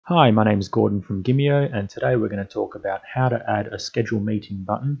Hi, my name is Gordon from Gimeo, and today we're going to talk about how to add a schedule meeting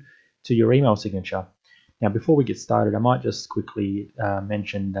button to your email signature. Now, before we get started, I might just quickly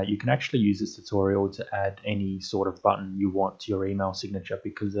mention that you can actually use this tutorial to add any sort of button you want to your email signature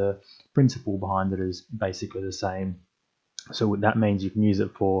because the principle behind it is basically the same. So that means you can use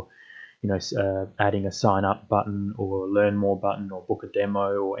it for adding a sign up button or a learn more button or book a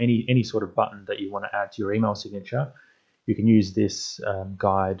demo or any sort of button that you want to add to your email signature. You can use this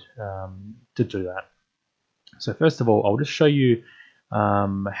guide to do that. So first of all, I'll just show you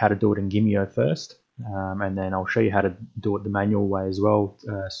how to do it in Gimeo first, and then I'll show you how to do it the manual way as well.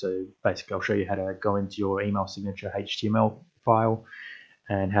 So basically I'll show you how to go into your email signature HTML file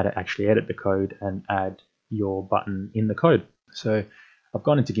and how to actually edit the code and add your button in the code. So I've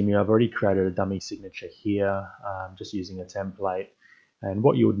gone into Gimeo, I've already created a dummy signature here, just using a template. And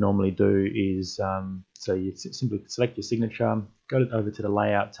what you would normally do is, so you simply select your signature, go over to the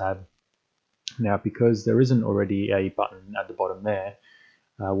Layout tab. Now, because there isn't already a button at the bottom there,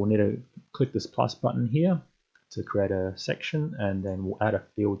 we'll need to click this plus button here to create a section, and then we'll add a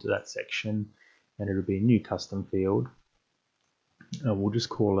field to that section, and it'll be a new custom field. We'll just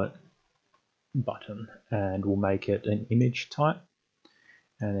call it button, and we'll make it an image type,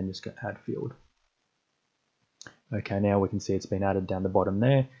 and then just go add field. Okay, now we can see it's been added down the bottom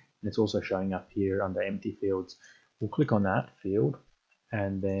there, and it's also showing up here under empty fields. We'll click on that field,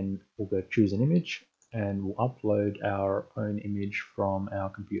 and then we'll go choose an image, and we'll upload our own image from our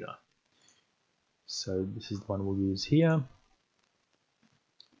computer. So this is the one we'll use here,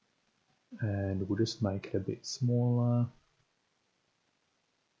 and we'll just make it a bit smaller.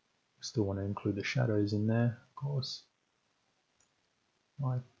 Still want to include the shadows in there, of course,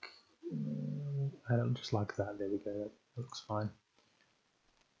 like just like that. There we go, that looks fine.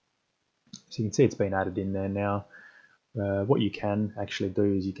 So you can see it's been added in there now. What you can actually do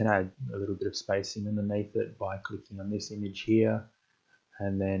is you can add a little bit of spacing underneath it by clicking on this image here,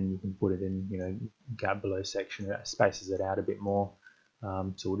 and then you can put it in, gap below section, that spaces it out a bit more.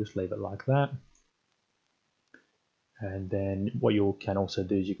 So we'll just leave it like that. And then what you can also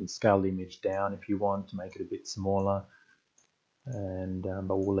do is you can scale the image down if you want to make it a bit smaller, and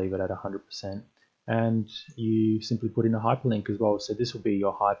but we'll leave it at 100%. And you simply put in a hyperlink as well. So this will be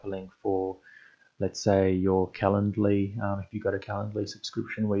your hyperlink for, let's say, your Calendly. If you've got a Calendly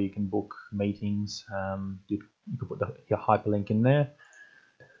subscription where you can book meetings, you can put your hyperlink in there.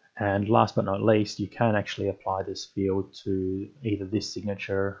 And last but not least, you can actually apply this field to either this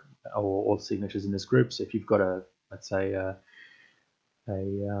signature or all signatures in this group. So if you've got let's say a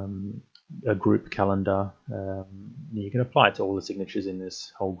group calendar, you can apply it to all the signatures in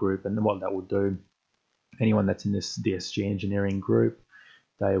this whole group. And what that will do, anyone that's in this DSG engineering group,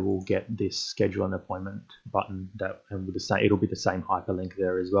 they will get this schedule an appointment button and with the same, it'll be the same hyperlink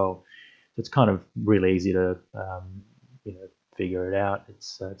there as well. So it's kind of really easy to figure it out.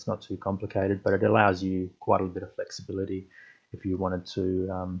 It's not too complicated, but it allows you quite a bit of flexibility if you wanted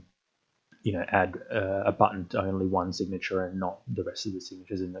to add a button to only one signature and not the rest of the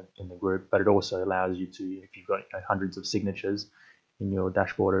signatures in the group. But it also allows you to, if you've got hundreds of signatures in your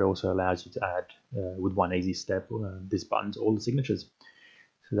dashboard, it also allows you to add with one easy step this button to all the signatures.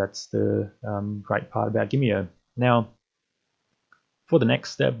 So that's the great part about Gimeo. Now, for the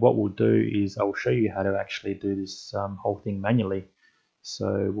next step, what we'll do is I'll show you how to actually do this whole thing manually.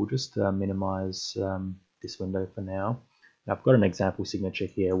 So we'll just minimize this window for now. Now I've got an example signature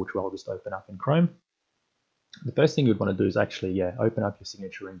here, which I'll just open up in Chrome. The first thing you'd want to do is actually, open up your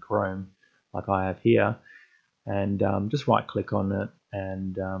signature in Chrome, like I have here, and just right click on it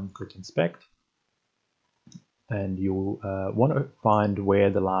and click inspect. And you'll want to find where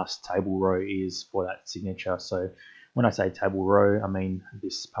the last table row is for that signature. So when I say table row, I mean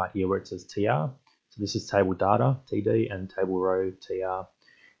this part here where it says TR. So this is table data, TD, and table row, TR.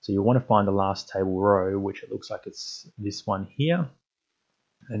 So you want to find the last table row, which it looks like it's this one here.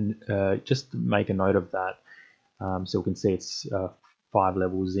 And just make a note of that. So we can see it's 5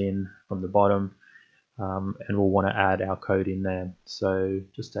 levels in from the bottom. And we'll want to add our code in there. So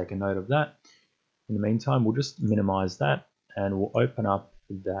just take a note of that. In the meantime, we'll just minimize that, and we'll open up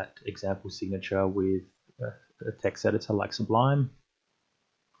that example signature with a text editor like Sublime,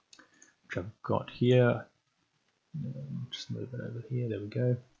 which I've got here. Just move it over here. There we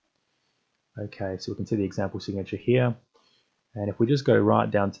go. Okay, so we can see the example signature here. And if we just go right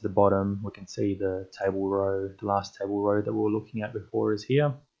down to the bottom, we can see the table row, the last table row that we were looking at before is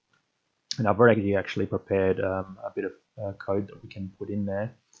here. And I've already actually prepared a bit of code that we can put in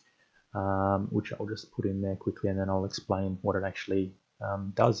there. Which I'll just put in there quickly, and then I'll explain what it actually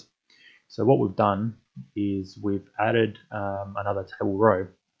does. So what we've done is we've added another table row.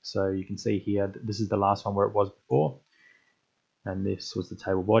 So you can see here, this is the last one where it was before, and this was the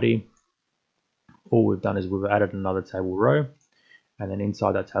table body. All we've done is we've added another table row, and then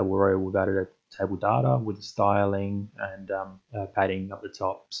inside that table row we've added a table data with the styling and padding up the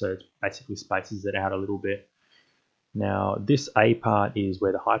top, so it basically spaces it out a little bit. Now this A part is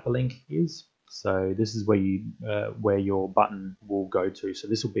where the hyperlink is, so this is where your button will go to. So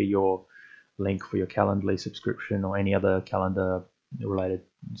this will be your link for your Calendly subscription or any other calendar related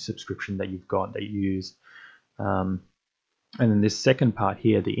subscription that you've got that you use. And then this second part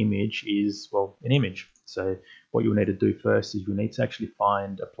here, the image, is, well, an image. So what you'll need to do first is you'll need to actually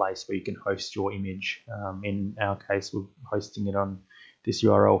find a place where you can host your image. In our case, we're hosting it on this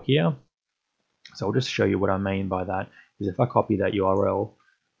URL here. So I'll just show you what I mean by that. Is if I copy that URL,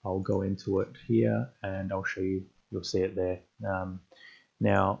 I'll go into it here and I'll show you, you'll see it there.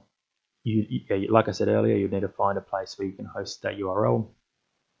 Now, like I said earlier, you need to find a place where you can host that URL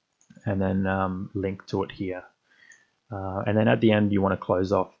and then link to it here. And then at the end, you want to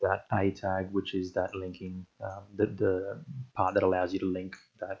close off that A tag, which is that linking, the part that allows you to link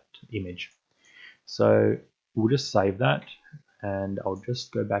that image. So we'll just save that, and I'll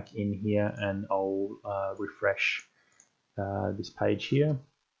just go back in here and I'll refresh this page here.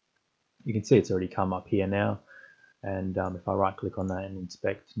 You can see it's already come up here now. And if I right click on that and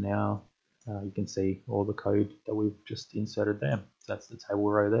inspect now, you can see all the code that we've just inserted there. So that's the table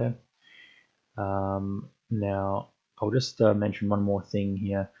row there. Now, I'll just mention one more thing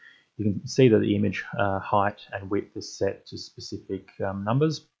here. You can see that the image height and width is set to specific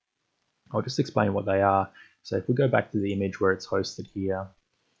numbers. I'll just explain what they are. So if we go back to the image where it's hosted here,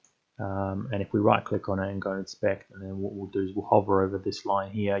 and if we right click on it and go inspect, and then what we'll do is we'll hover over this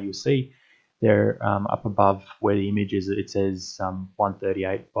line here, you'll see there up above where the image is, it says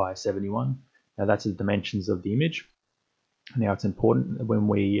 138 by 71. Now that's the dimensions of the image. Now it's important when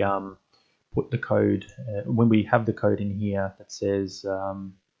we put the code, when we have the code in here that says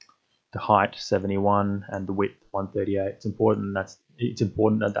the height 71 and the width 138, it's important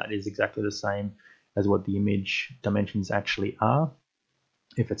that that is exactly the same as what the image dimensions actually are.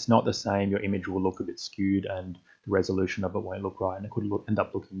 If it's not the same, your image will look a bit skewed and the resolution of it won't look right, and it could end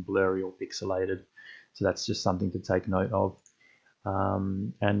up looking blurry or pixelated. So that's just something to take note of.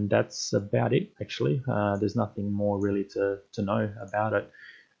 And that's about it, actually. There's nothing more really to know about it.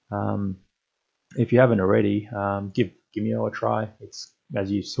 If you haven't already, give Gimeo a try. It's,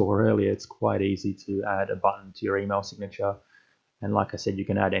 as you saw earlier, it's quite easy to add a button to your email signature. And like I said, you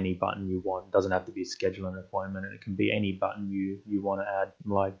can add any button you want. It doesn't have to be schedule an appointment, and it can be any button you want to add.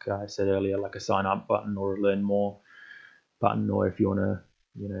 Like I said earlier, like a sign up button or a learn more button, or if you want to,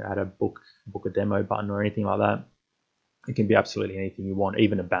 add a book a demo button or anything like that. It can be absolutely anything you want,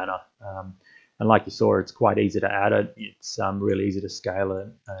 even a banner. And like you saw, it's quite easy to add it. It's really easy to scale it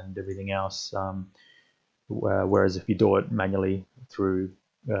and everything else. Whereas if you do it manually through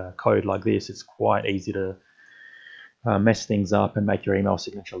code like this, it's quite easy to mess things up and make your email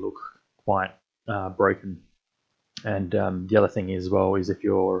signature look quite broken. And the other thing as well is if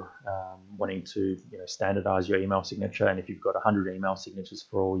you're wanting to standardize your email signature, and if you've got 100 email signatures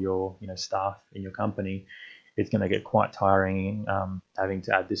for all your staff in your company, it's going to get quite tiring having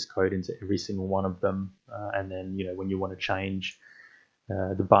to add this code into every single one of them. And then when you want to change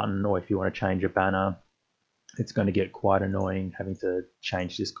the button, or if you want to change a banner, it's going to get quite annoying having to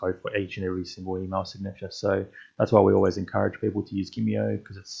change this code for each and every single email signature. So that's why we always encourage people to use Gimeo,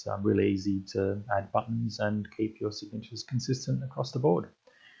 because it's really easy to add buttons and keep your signatures consistent across the board.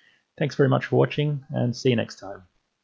 Thanks very much for watching, and see you next time.